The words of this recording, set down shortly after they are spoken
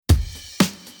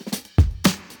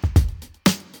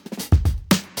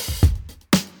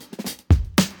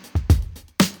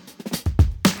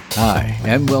Hi,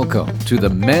 and welcome to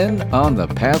the Men on the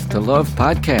Path to Love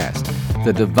podcast,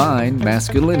 the Divine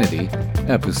Masculinity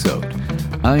episode.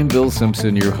 I'm Bill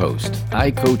Simpson, your host.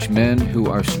 I coach men who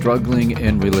are struggling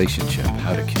in relationship,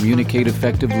 how to communicate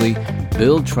effectively,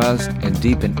 build trust, and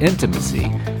deepen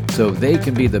intimacy so they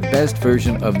can be the best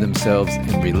version of themselves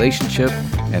in relationship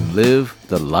and live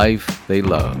the life they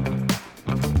love.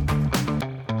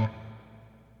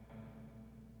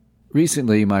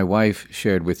 Recently, my wife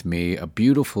shared with me a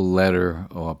beautiful letter,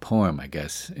 or a poem, I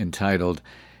guess, entitled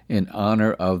In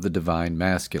Honor of the Divine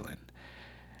Masculine.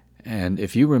 And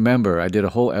if you remember, I did a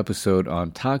whole episode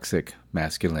on toxic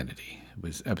masculinity. It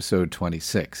was episode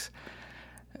 26.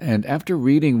 And after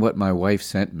reading what my wife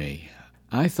sent me,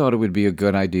 I thought it would be a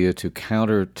good idea to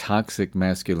counter toxic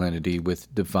masculinity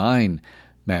with divine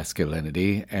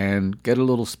masculinity and get a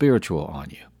little spiritual on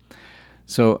you.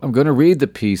 So I'm going to read the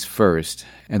piece first,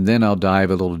 and then I'll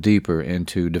dive a little deeper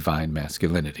into divine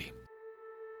masculinity.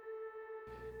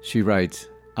 She writes,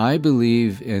 I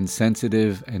believe in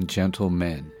sensitive and gentle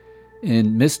men,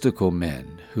 in mystical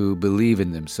men who believe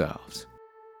in themselves,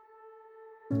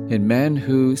 in men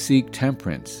who seek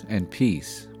temperance and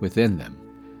peace within them,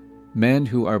 men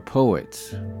who are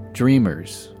poets,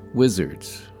 dreamers,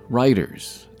 wizards,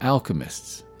 writers,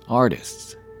 alchemists,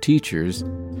 artists, teachers,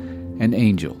 and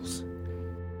angels.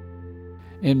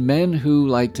 In men who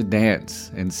like to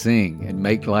dance and sing and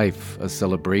make life a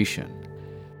celebration.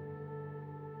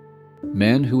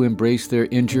 Men who embrace their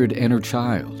injured inner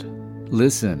child,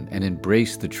 listen and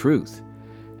embrace the truth,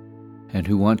 and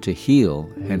who want to heal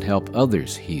and help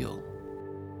others heal.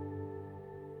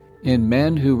 In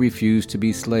men who refuse to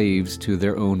be slaves to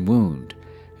their own wound,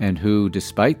 and who,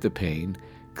 despite the pain,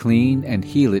 clean and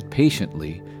heal it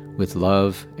patiently with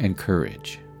love and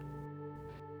courage.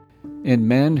 In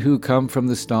men who come from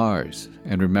the stars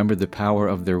and remember the power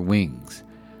of their wings,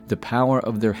 the power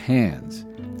of their hands,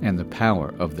 and the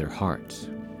power of their hearts.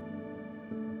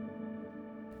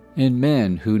 In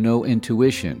men who know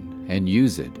intuition and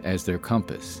use it as their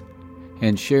compass,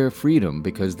 and share freedom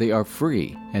because they are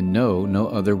free and know no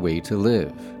other way to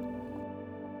live.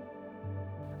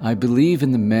 I believe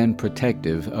in the men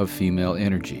protective of female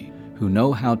energy, who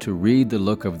know how to read the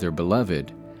look of their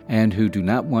beloved and who do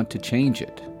not want to change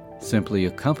it. Simply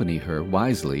accompany her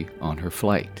wisely on her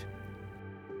flight.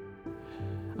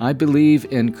 I believe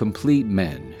in complete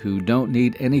men who don't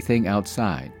need anything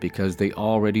outside because they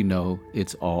already know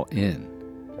it's all in.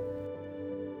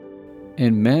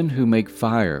 In men who make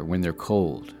fire when they're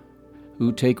cold,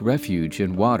 who take refuge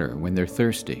in water when they're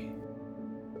thirsty.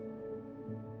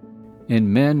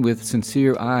 In men with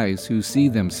sincere eyes who see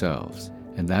themselves,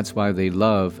 and that's why they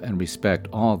love and respect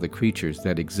all the creatures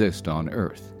that exist on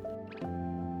earth.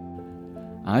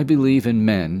 I believe in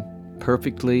men,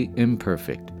 perfectly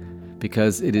imperfect,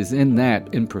 because it is in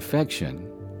that imperfection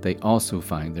they also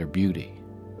find their beauty.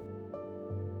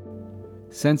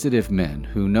 Sensitive men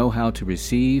who know how to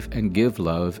receive and give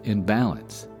love in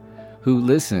balance, who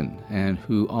listen and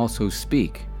who also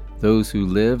speak, those who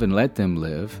live and let them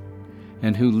live,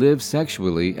 and who live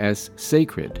sexually as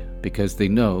sacred because they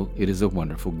know it is a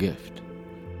wonderful gift.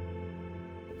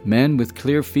 Men with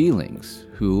clear feelings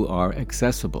who are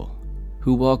accessible,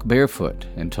 who walk barefoot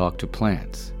and talk to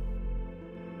plants.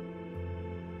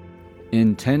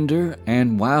 In tender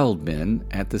and wild men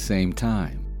at the same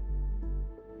time.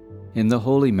 In the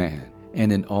holy man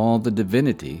and in all the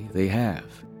divinity they have.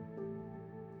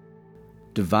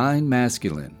 Divine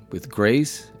masculine, with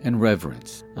grace and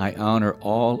reverence, I honor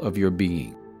all of your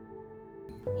being,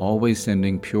 always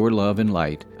sending pure love and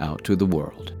light out to the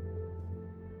world.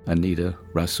 Anita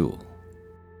Rasul.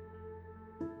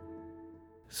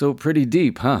 So pretty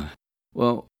deep, huh?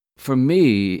 Well, for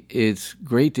me, it's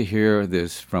great to hear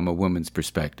this from a woman's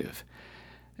perspective.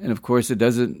 And of course, it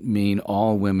doesn't mean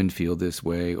all women feel this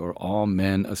way or all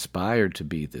men aspire to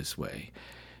be this way.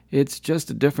 It's just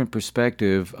a different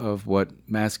perspective of what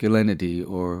masculinity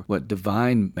or what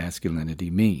divine masculinity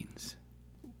means.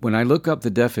 When I look up the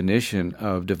definition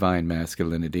of divine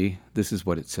masculinity, this is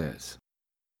what it says.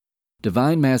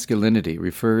 Divine masculinity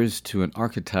refers to an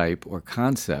archetype or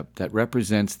concept that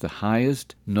represents the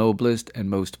highest, noblest, and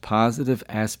most positive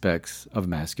aspects of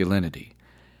masculinity.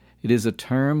 It is a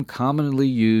term commonly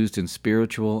used in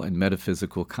spiritual and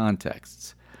metaphysical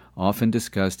contexts, often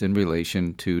discussed in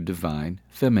relation to divine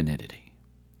femininity.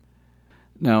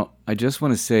 Now, I just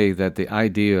want to say that the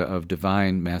idea of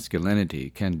divine masculinity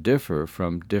can differ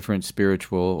from different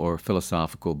spiritual or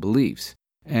philosophical beliefs,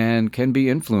 and can be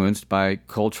influenced by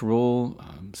cultural,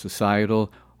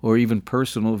 societal, or even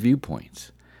personal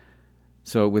viewpoints.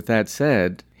 So with that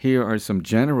said, here are some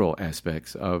general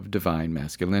aspects of divine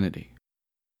masculinity.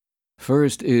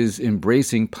 First is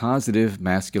embracing positive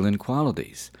masculine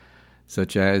qualities,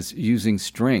 such as using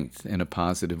strength in a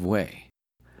positive way.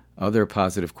 Other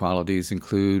positive qualities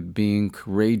include being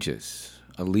courageous,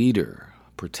 a leader,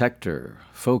 protector,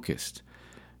 focused,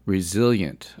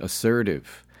 resilient,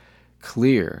 assertive,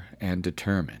 clear, and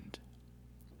determined.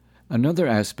 Another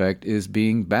aspect is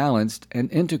being balanced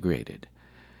and integrated.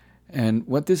 And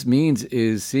what this means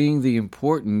is seeing the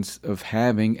importance of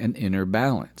having an inner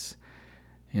balance.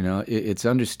 It's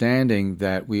understanding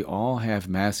that we all have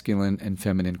masculine and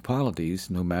feminine qualities,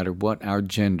 no matter what our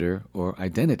gender or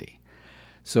identity.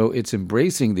 So it's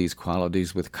embracing these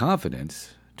qualities with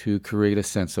confidence to create a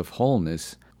sense of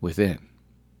wholeness within.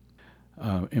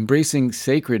 Embracing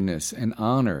sacredness and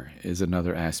honor is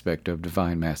another aspect of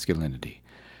divine masculinity.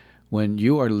 When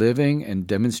you are living and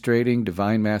demonstrating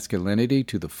divine masculinity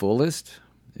to the fullest,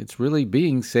 it's really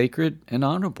being sacred and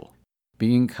honorable,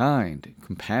 being kind,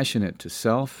 compassionate to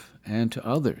self and to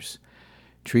others,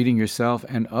 treating yourself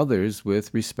and others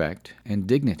with respect and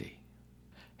dignity.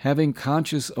 Having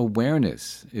conscious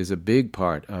awareness is a big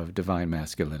part of divine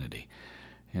masculinity.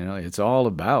 It's all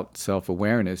about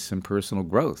self-awareness and personal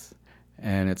growth.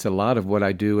 And it's a lot of what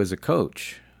I do as a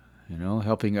coach,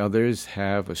 helping others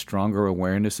have a stronger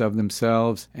awareness of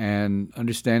themselves and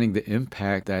understanding the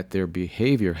impact that their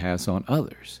behavior has on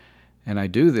others. And I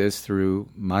do this through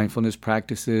mindfulness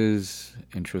practices,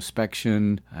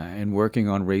 introspection, and working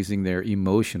on raising their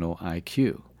emotional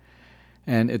IQ.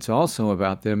 And it's also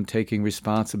about them taking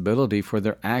responsibility for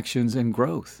their actions and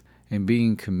growth and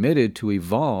being committed to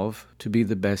evolve to be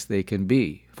the best they can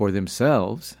be for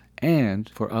themselves and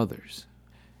for others.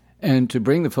 And to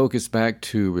bring the focus back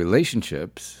to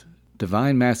relationships,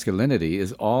 divine masculinity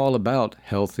is all about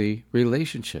healthy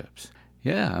relationships.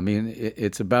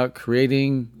 It's about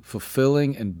creating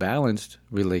fulfilling and balanced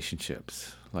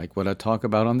relationships, like what I talk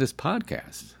about on this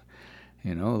podcast.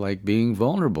 Like being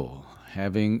vulnerable,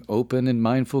 having open and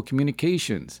mindful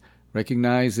communications,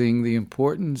 recognizing the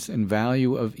importance and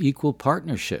value of equal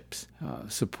partnerships,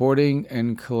 supporting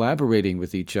and collaborating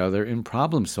with each other in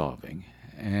problem solving,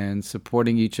 and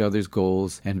supporting each other's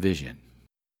goals and vision.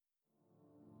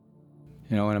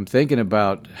 When I'm thinking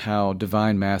about how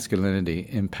divine masculinity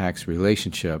impacts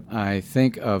relationship, I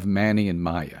think of Manny and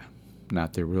Maya,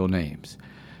 not their real names.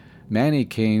 Manny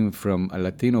came from a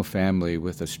Latino family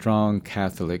with a strong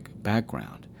Catholic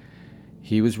background.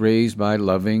 He was raised by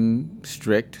loving,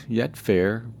 strict, yet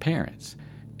fair parents.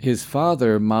 His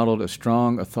father modeled a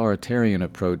strong authoritarian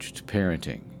approach to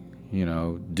parenting.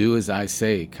 Do as I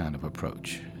say kind of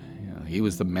approach. He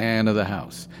was the man of the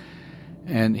house.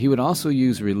 And he would also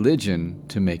use religion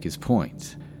to make his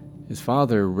points. His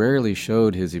father rarely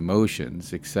showed his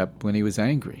emotions except when he was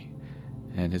angry.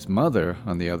 And his mother,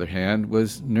 on the other hand,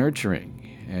 was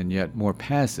nurturing and yet more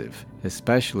passive,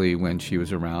 especially when she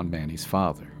was around Manny's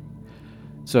father.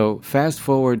 So fast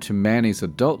forward to Manny's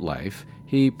adult life,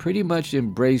 he pretty much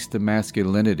embraced the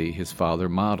masculinity his father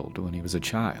modeled when he was a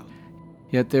child.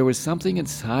 Yet there was something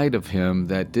inside of him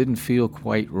that didn't feel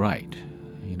quite right.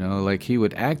 Like he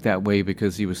would act that way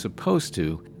because he was supposed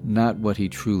to, not what he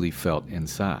truly felt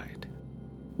inside.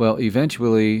 Well,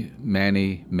 eventually,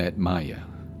 Manny met Maya.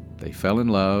 They fell in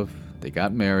love, they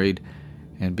got married,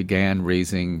 and began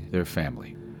raising their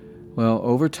family. Well,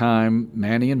 over time,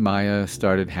 Manny and Maya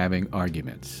started having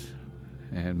arguments.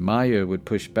 And Maya would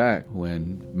push back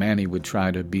when Manny would try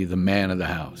to be the man of the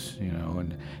house,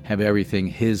 and have everything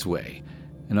his way.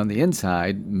 And on the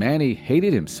inside, Manny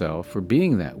hated himself for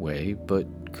being that way, but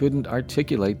couldn't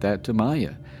articulate that to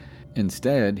Maya.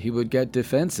 Instead, he would get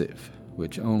defensive,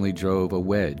 which only drove a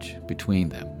wedge between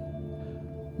them.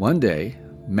 One day,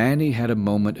 Manny had a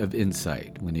moment of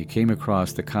insight when he came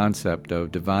across the concept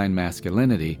of divine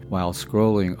masculinity while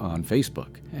scrolling on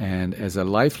Facebook. And as a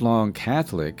lifelong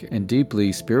Catholic and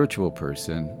deeply spiritual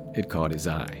person, it caught his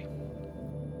eye.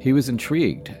 He was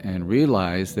intrigued and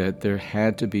realized that there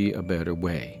had to be a better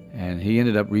way. And he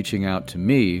ended up reaching out to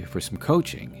me for some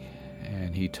coaching.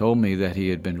 And he told me that he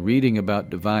had been reading about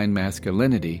divine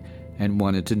masculinity and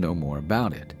wanted to know more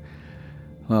about it.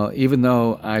 Well, even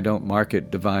though I don't market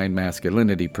divine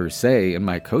masculinity per se in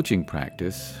my coaching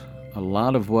practice, a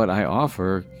lot of what I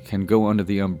offer can go under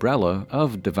the umbrella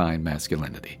of divine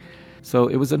masculinity. So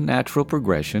it was a natural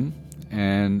progression,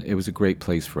 and it was a great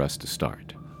place for us to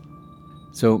start.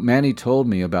 So Manny told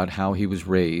me about how he was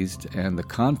raised and the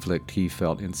conflict he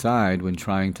felt inside when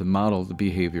trying to model the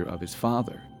behavior of his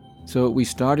father. So we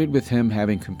started with him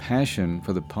having compassion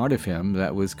for the part of him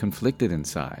that was conflicted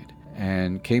inside,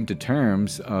 and came to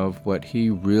terms of what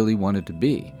he really wanted to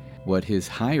be, what his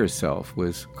higher self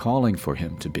was calling for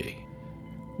him to be.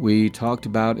 We talked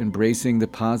about embracing the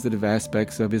positive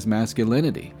aspects of his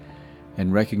masculinity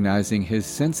and recognizing his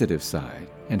sensitive side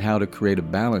and how to create a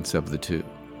balance of the two.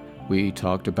 We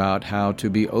talked about how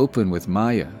to be open with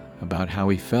Maya about how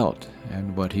he felt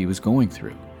and what he was going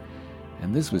through.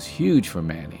 And this was huge for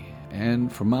Manny,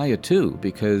 and for Maya too,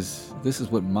 because this is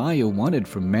what Maya wanted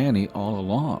from Manny all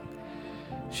along.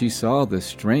 She saw the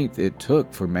strength it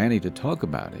took for Manny to talk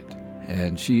about it,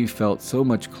 and she felt so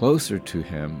much closer to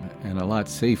him and a lot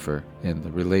safer in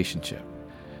the relationship.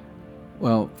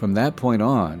 Well, from that point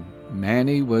on,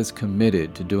 Manny was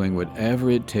committed to doing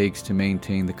whatever it takes to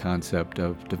maintain the concept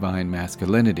of divine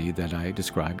masculinity that I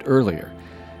described earlier.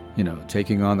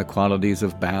 Taking on the qualities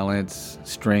of balance,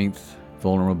 strength,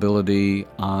 vulnerability,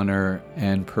 honor,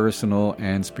 and personal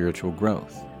and spiritual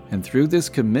growth. And through this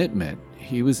commitment,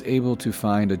 he was able to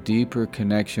find a deeper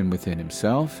connection within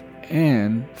himself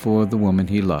and for the woman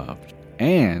he loved,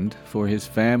 and for his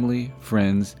family,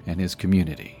 friends, and his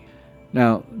community.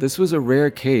 Now, this was a rare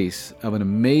case of an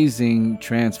amazing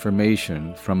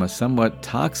transformation from a somewhat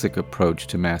toxic approach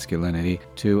to masculinity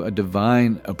to a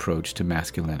divine approach to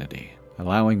masculinity,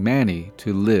 allowing Manny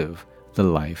to live the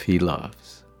life he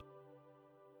loves.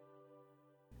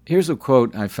 Here's a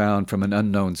quote I found from an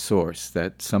unknown source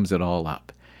that sums it all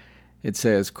up. It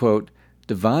says, quote,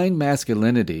 "Divine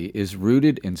masculinity is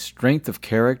rooted in strength of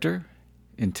character,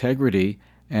 integrity,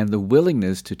 and the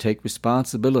willingness to take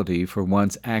responsibility for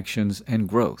one's actions and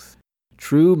growth.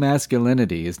 True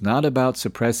masculinity is not about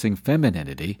suppressing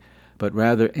femininity, but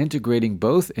rather integrating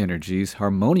both energies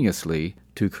harmoniously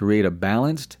to create a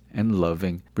balanced and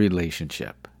loving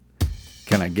relationship."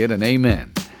 Can I get an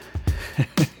amen?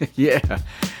 Yeah.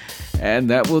 And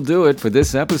that will do it for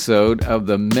this episode of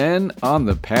the Men on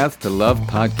the Path to Love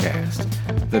podcast,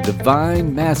 the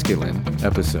Divine Masculine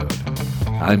episode.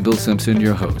 I'm Bill Simpson,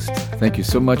 your host. Thank you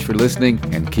so much for listening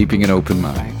and keeping an open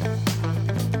mind.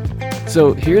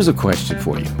 So here's a question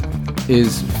for you.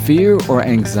 Is fear or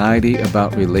anxiety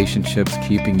about relationships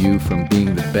keeping you from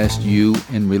being the best you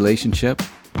in relationship?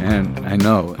 And I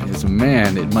know, as a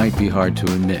man, it might be hard to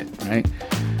admit, right?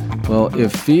 Well,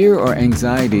 if fear or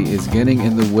anxiety is getting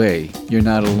in the way, you're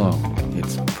not alone.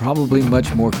 It's probably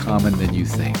much more common than you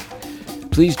think.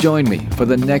 Please join me for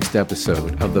the next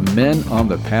episode of the Men on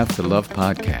the Path to Love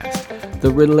podcast,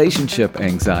 the Relationship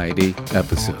Anxiety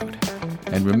episode.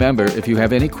 And remember, if you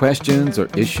have any questions or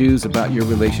issues about your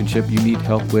relationship you need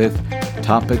help with,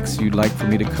 topics you'd like for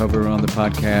me to cover on the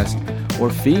podcast, or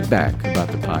feedback about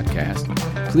the podcast,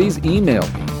 please email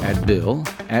me at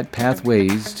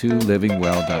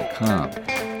bill@pathways2livingwell.com.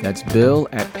 That's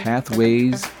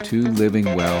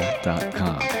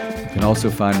bill@pathways2livingwell.com. You can also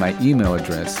find my email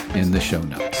address in the show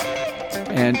notes.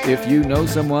 And if you know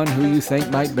someone who you think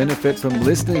might benefit from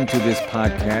listening to this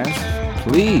podcast,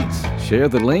 please share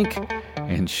the link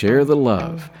and share the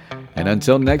love. And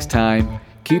until next time,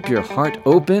 keep your heart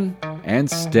open and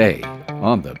stay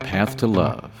on the path to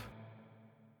love.